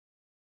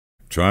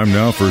Time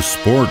now for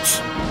sports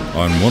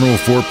on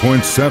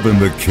 104.7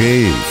 The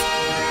Cave.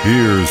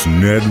 Here's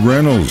Ned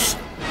Reynolds.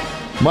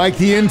 Mike,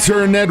 the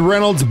intern, Ned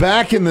Reynolds,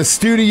 back in the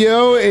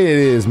studio. It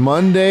is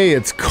Monday.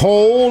 It's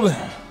cold.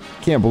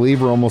 Can't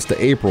believe we're almost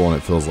to April and it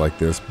feels like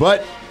this.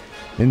 But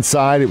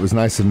inside, it was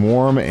nice and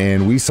warm,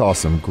 and we saw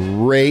some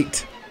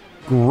great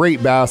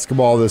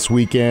basketball this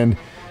weekend.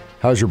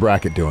 How's your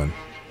bracket doing?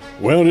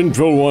 Well, I didn't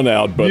fill one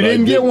out, but you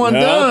didn't get one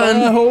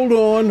done.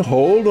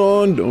 Hold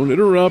on. Don't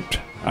interrupt.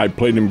 I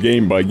played them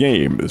game by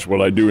game is what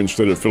I do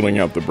instead of filling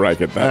out the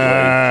bracket that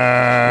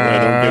way.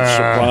 I don't get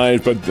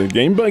surprised, but the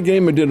game by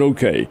game I did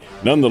okay.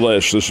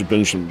 Nonetheless, this has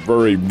been some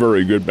very,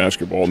 very good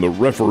basketball, and the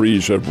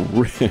referees have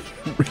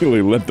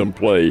really let them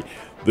play.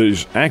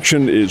 This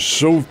action is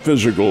so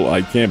physical,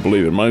 I can't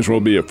believe it. Might as well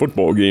be a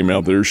football game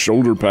out there,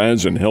 shoulder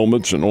pads and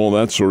helmets and all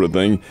that sort of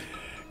thing,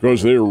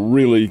 because they're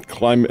really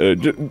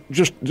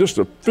just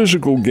a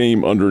physical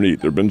game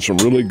underneath. There have been some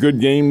really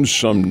good games,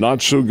 some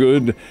not so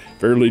good.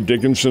 Fairleigh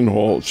Dickinson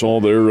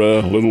saw their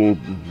little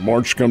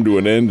march come to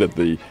an end at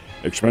the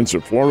expense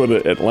of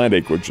Florida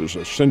Atlantic, which is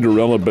a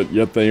Cinderella, but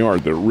yet they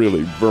aren't. They're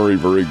really very,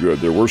 very good.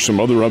 There were some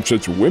other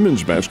upsets.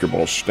 Women's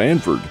basketball,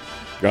 Stanford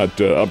got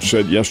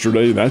upset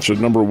yesterday. That's a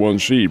number one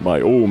seed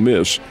by Ole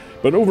Miss.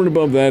 But over and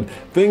above that,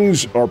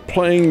 things are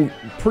playing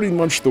pretty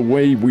much the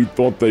way we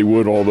thought they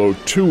would, although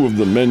two of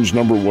the men's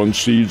number one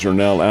seeds are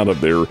now out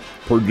of there,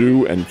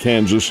 Purdue and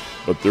Kansas,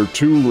 but there are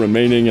two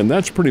remaining, and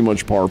that's pretty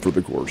much par for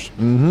the course.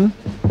 Mm-hmm.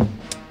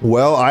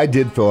 Well, I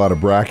did fill out a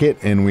bracket,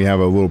 and we have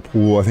a little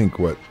pool, I think,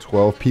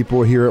 12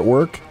 people here at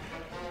work.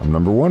 I'm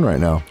number one right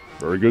now.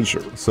 Very good,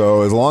 sir.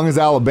 So as long as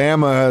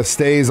Alabama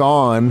stays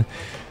on,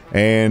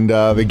 and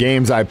the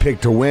games I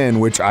picked to win,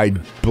 which I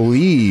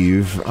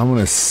believe, I'm going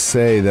to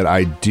say that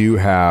I do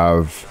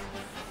have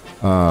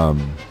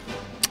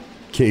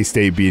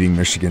K-State beating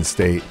Michigan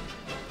State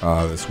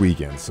this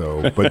weekend.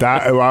 So, but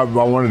that I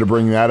wanted to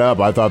bring that up.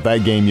 I thought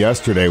that game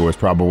yesterday was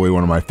probably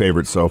one of my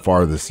favorites so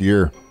far this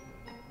year.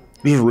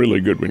 This is really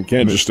good when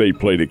Kansas State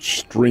played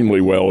extremely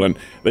well, and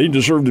they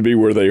deserve to be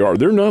where they are.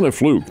 They're not a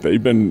fluke.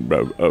 They've been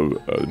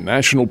a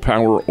national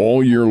power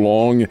all year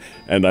long,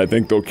 and I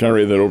think they'll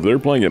carry that over. They're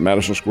playing at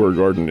Madison Square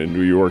Garden in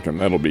New York, and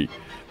that'll be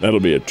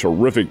a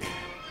terrific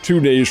 2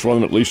 days for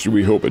them. At least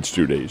we hope it's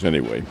 2 days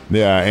anyway.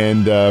 Yeah,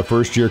 and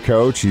first-year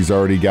coach. He's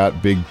already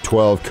got Big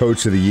 12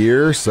 Coach of the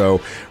Year,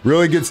 so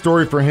really good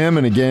story for him.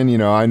 And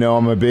again, I know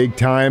I'm a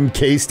big-time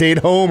K-State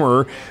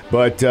homer,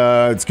 but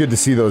it's good to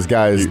see those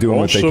guys doing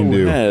what they can do.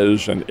 He also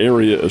has an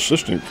area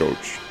assistant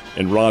coach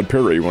in Rod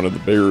Perry, one of the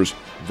Bears'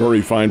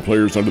 very fine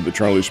players under the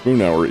Charlie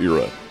Spoonhour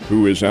era,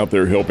 who is out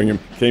there helping him.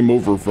 Came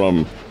over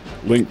from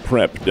Link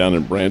Prep down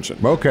in Branson.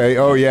 Okay.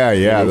 Oh,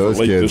 yeah, those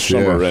late kids. This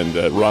summer, yeah.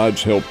 And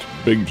Rod's helped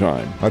big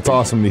time. That's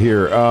awesome to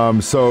hear.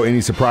 So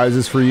any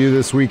surprises for you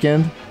this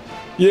weekend?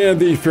 Yeah,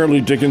 the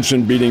Fairleigh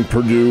Dickinson beating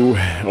Purdue,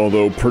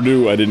 although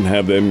Purdue, I didn't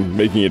have them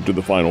making it to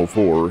the Final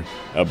Four.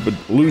 But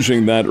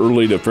losing that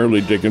early to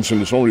Fairleigh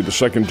Dickinson is only the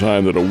second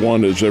time that a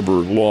 1 has ever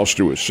lost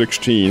to a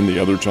 16. The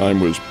other time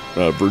was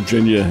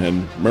Virginia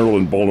and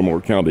Maryland, Baltimore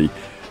County.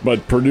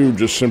 But Purdue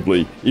just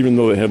simply, even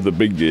though they have the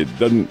big lead,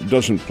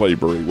 doesn't play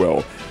very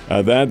well.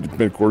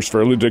 That, of course,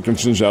 Fairleigh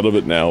Dickinson's out of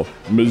it now.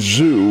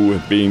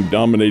 Mizzou being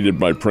dominated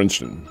by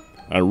Princeton.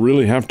 I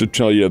really have to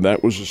tell you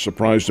that was a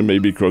surprise to me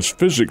because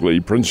physically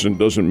Princeton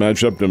doesn't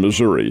match up to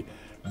Missouri.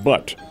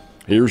 But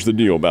here's the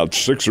deal. About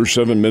 6 or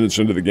 7 minutes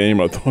into the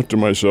game, I thought to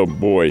myself,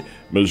 boy,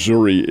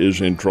 Missouri is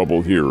in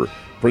trouble here.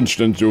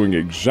 Princeton's doing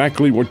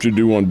exactly what you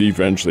do on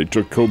defense. They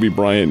took Kobe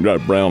Brown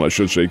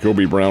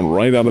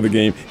right out of the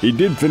game. He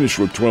did finish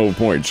with 12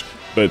 points,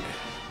 but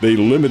they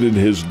limited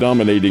his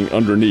dominating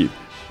underneath.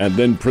 And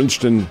then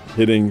Princeton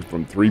hitting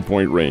from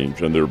three-point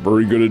range, and they're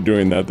very good at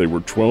doing that. They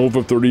were 12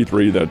 of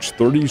 33. That's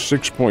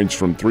 36 points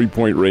from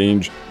three-point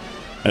range,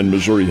 and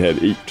Missouri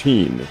had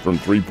 18 from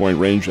three-point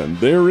range, and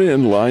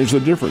therein lies the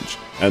difference.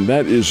 And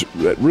that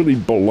really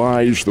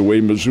belies the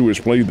way Mizzou has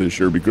played this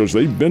year because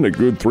they've been a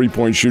good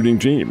three-point shooting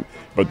team.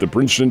 But the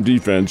Princeton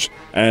defense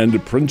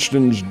and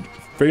Princeton's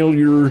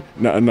failure,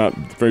 not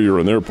failure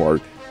on their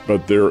part,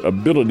 but their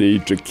ability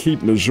to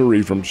keep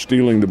Missouri from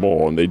stealing the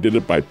ball, and they did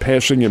it by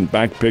passing and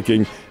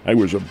backpicking. It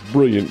was a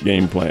brilliant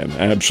game plan,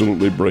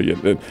 absolutely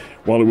brilliant. And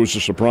while it was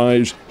a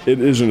surprise, it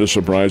isn't a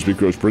surprise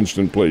because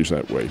Princeton plays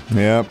that way.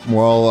 Yeah,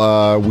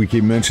 well, we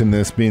keep mentioning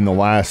this being the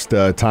last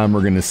time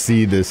we're going to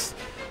see this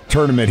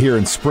tournament here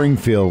in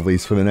Springfield, at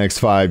least for the next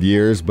 5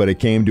 years, but it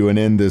came to an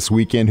end this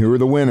weekend. Who are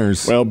the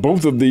winners? Well,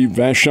 both of the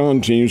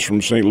Vashon teams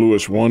from St.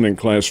 Louis won in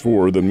Class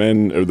 4, the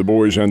men, or the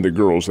boys and the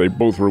girls. They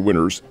both were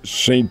winners.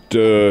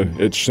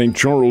 It's St.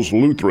 Charles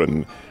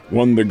Lutheran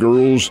won the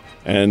girls,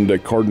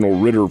 and Cardinal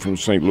Ritter from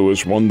St.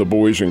 Louis won the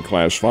boys in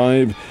Class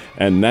 5,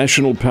 and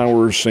National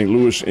Power St.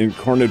 Louis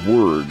Incarnate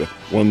Word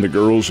won the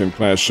girls in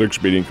Class 6,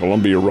 beating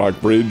Columbia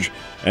Rockbridge,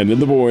 and in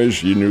the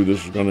boys, you knew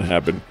this was going to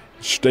happen.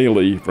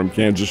 Staley from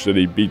Kansas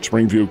City beat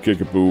Springfield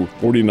Kickapoo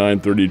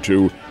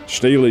 49-32.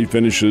 Staley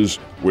finishes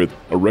with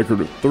a record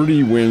of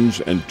 30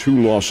 wins and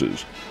 2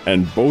 losses,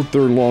 and both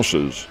their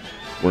losses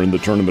were in the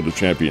Tournament of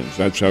Champions.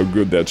 That's how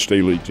good that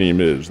Staley team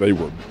is. They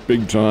were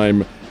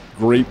big-time,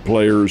 great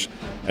players,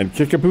 and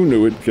Kickapoo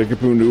knew it.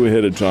 Kickapoo knew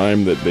ahead of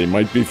time that they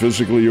might be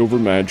physically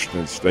overmatched,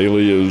 and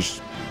Staley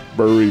is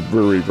very,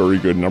 very, very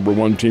good. Number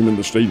one team in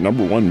the state,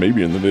 number one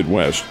maybe in the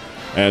Midwest.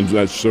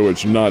 And so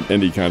it's not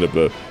any kind of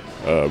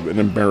an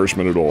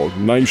embarrassment at all.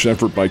 Nice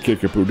effort by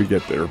Kickapoo to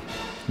get there.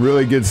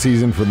 Really good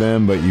season for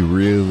them, but you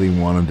really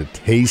want them to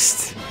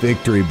taste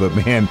victory. But,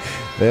 man,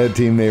 that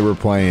team they were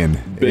playing,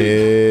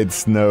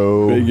 it's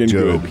no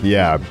joke. Good.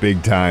 Yeah,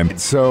 big time.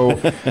 So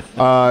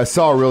I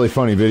saw a really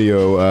funny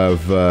video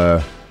of, I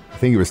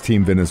think it was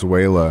Team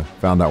Venezuela,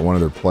 found out one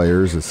of their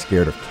players is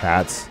scared of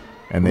cats.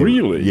 And they,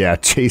 really? Yeah,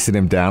 chasing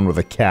him down with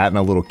a cat and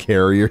a little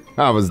carrier.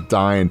 I was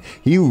dying.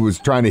 He was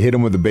trying to hit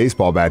him with a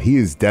baseball bat. He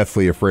is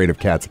deathly afraid of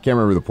cats. I can't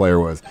remember who the player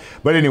was.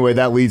 But anyway,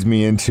 that leads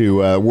me into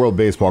World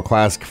Baseball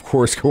Classic, of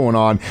course, going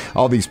on.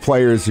 All these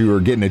players who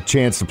are getting a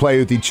chance to play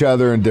with each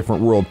other in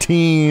different world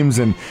teams.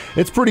 And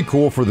it's pretty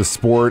cool for the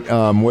sport,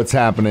 what's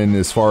happening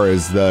as far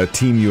as the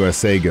Team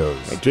USA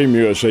goes. Team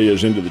USA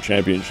is into the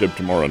championship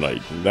tomorrow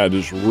night. And that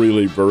is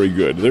really very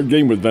good. Their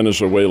game with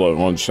Venezuela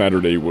on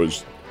Saturday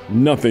was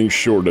nothing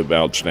short of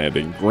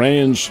outstanding.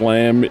 Grand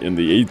slam in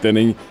the 8th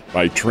inning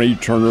by Trey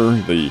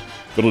Turner, the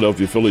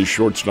Philadelphia Phillies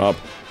shortstop,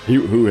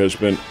 who has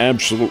been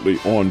absolutely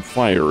on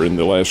fire in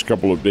the last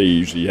couple of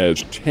days. He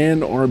has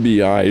 10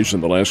 RBIs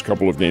in the last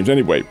couple of games.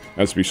 Anyway,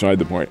 that's beside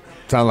the point.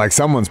 Sounds like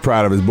someone's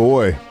proud of his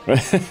boy.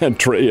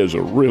 Trey is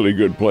a really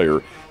good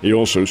player. He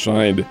also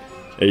signed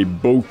a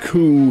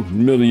beaucoup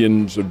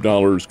millions of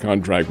dollars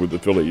contract with the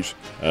Phillies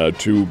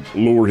to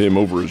lure him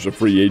over as a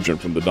free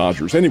agent from the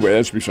Dodgers. Anyway,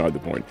 that's beside the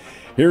point.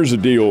 Here's the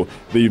deal.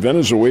 The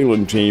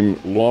Venezuelan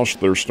team lost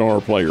their star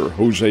player,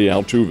 Jose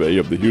Altuve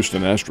of the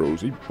Houston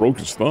Astros. He broke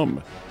his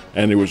thumb,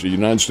 and it was a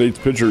United States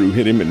pitcher who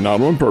hit him, and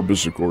not on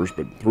purpose, of course,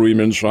 but threw him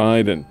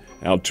inside, and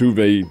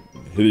Altuve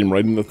hit him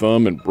right in the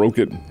thumb and broke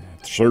it.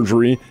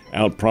 Surgery,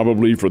 out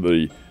probably for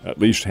at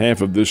least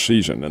half of this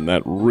season, and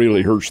that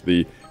really hurts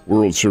the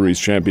World Series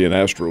champion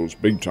Astros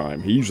big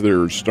time. He's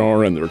their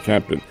star and their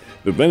captain.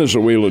 The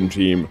Venezuelan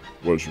team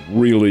was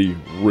really,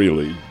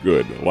 really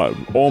good.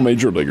 All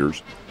major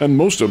leaguers, and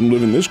most of them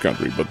live in this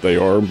country, but they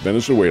are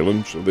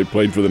Venezuelan, so they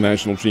played for the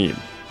national team.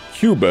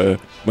 Cuba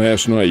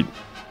last night,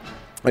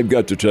 I've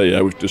got to tell you,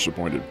 I was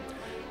disappointed.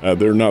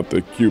 They're not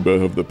the Cuba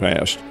of the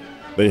past.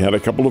 They had a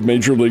couple of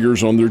major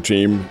leaguers on their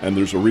team, and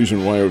there's a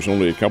reason why it was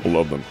only a couple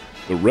of them.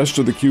 The rest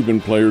of the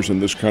Cuban players in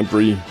this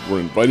country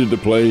were invited to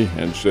play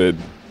and said,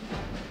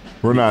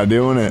 "We're not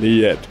doing it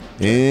yet."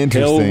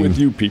 Interesting. Hell with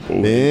you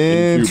people.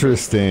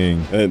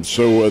 Interesting. And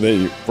so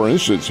for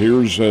instance,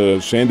 here's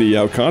Sandy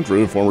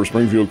Alcantara, former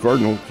Springfield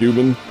Cardinal,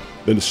 Cuban,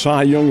 the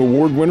Cy Young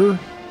Award winner.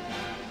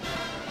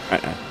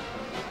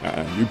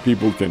 You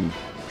people can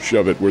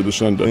shove it where the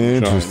sun doesn't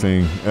shine.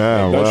 Interesting.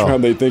 That's how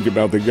they think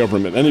about the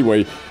government.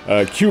 Anyway,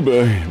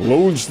 Cuba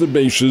loads the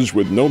bases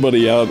with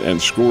nobody out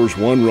and scores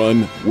one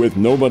run with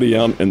nobody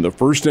out in the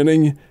first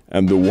inning,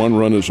 and the one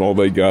run is all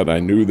they got. I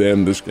knew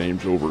then this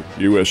game's over.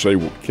 USA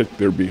will kick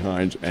their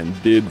behinds and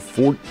did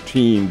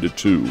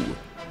 14-2.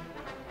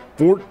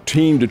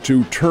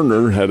 14-2.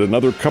 Turner had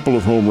another couple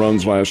of home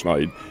runs last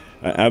night.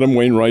 Adam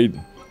Wainwright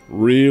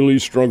really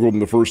struggled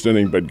in the first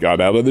inning, but got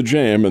out of the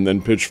jam and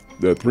then pitched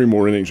 3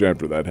 more innings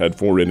after that, had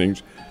 4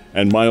 innings.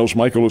 And Miles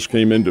Michaelis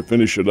came in to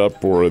finish it up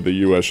for the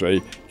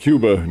USA.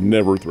 Cuba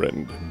never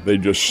threatened. They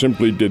just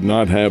simply did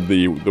not have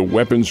the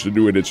weapons to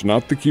do it. It's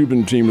not the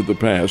Cuban team of the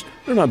past.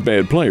 They're not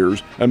bad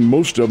players, and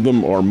most of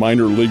them are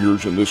minor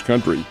leaguers in this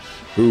country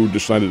who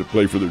decided to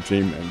play for their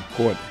team and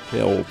caught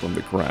hell from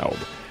the crowd.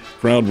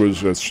 Crowd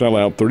was a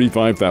sellout,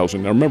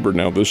 35,000. Now remember,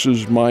 this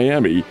is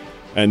Miami,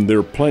 and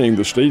they're playing,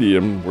 the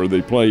stadium where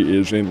they play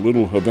is in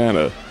Little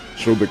Havana,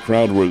 so the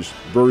crowd was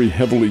very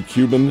heavily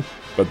Cuban,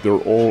 but they're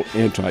all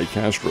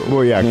anti-Castro.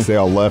 Well, yeah, because they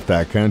all left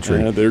that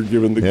country. Yeah, they're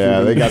giving the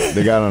Cuban.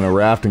 they got on a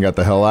raft and got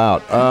the hell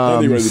out.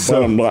 Anyway,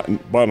 the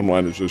bottom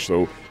line is this,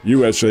 though.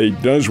 USA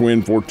does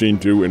win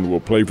 14-2 and will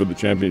play for the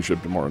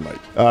championship tomorrow night.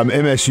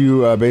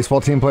 MSU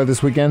baseball team played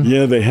this weekend?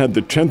 Yeah, they had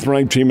the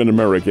 10th-ranked team in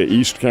America,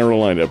 East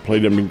Carolina,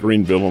 played them in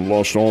Greenville and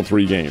lost all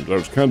 3 games. I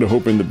was kind of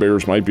hoping the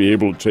Bears might be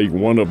able to take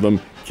one of them.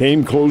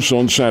 Came close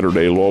on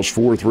Saturday, lost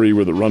 4-3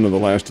 with a run in the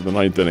last of the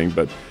 9th inning,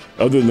 but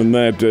other than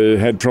that,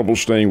 had trouble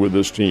staying with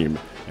this team.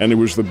 And it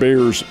was the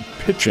Bears'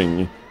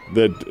 pitching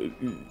that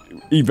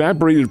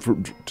evaporated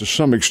to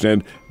some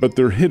extent, but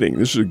they're hitting.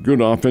 This is a good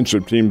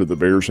offensive team that the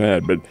Bears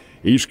had, but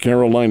East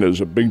Carolina is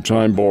a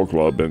big-time ball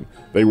club, and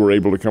they were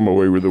able to come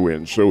away with the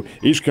win. So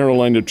East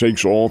Carolina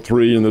takes all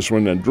 3 in this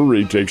one, and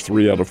Drury takes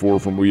 3 out of 4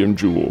 from William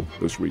Jewell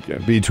this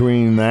weekend.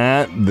 Between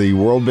that, the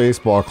World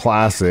Baseball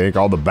Classic,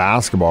 all the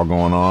basketball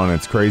going on,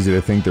 it's crazy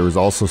to think there was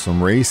also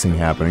some racing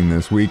happening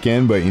this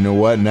weekend, but you know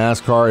what?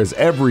 NASCAR is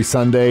every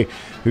Sunday.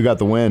 Who got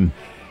the win?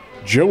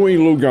 Joey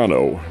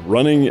Logano,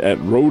 running at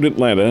Road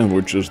Atlanta,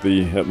 which is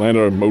the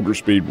Atlanta Motor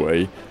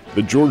Speedway,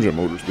 the Georgia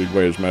Motor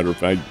Speedway, as a matter of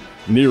fact,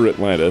 near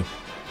Atlanta.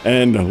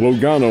 And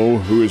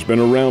Logano, who has been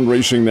around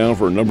racing now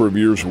for a number of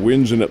years,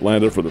 wins in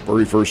Atlanta for the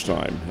very first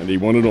time. And he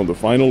won it on the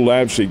final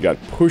laps. He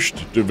got pushed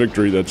to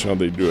victory. That's how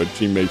they do it.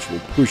 Teammates will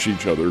push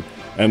each other.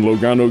 And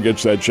Logano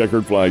gets that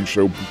checkered flag.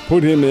 So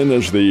put him in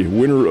as the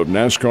winner of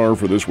NASCAR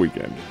for this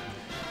weekend.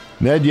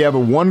 Ned, you have a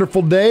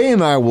wonderful day,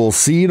 and I will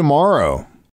see you tomorrow.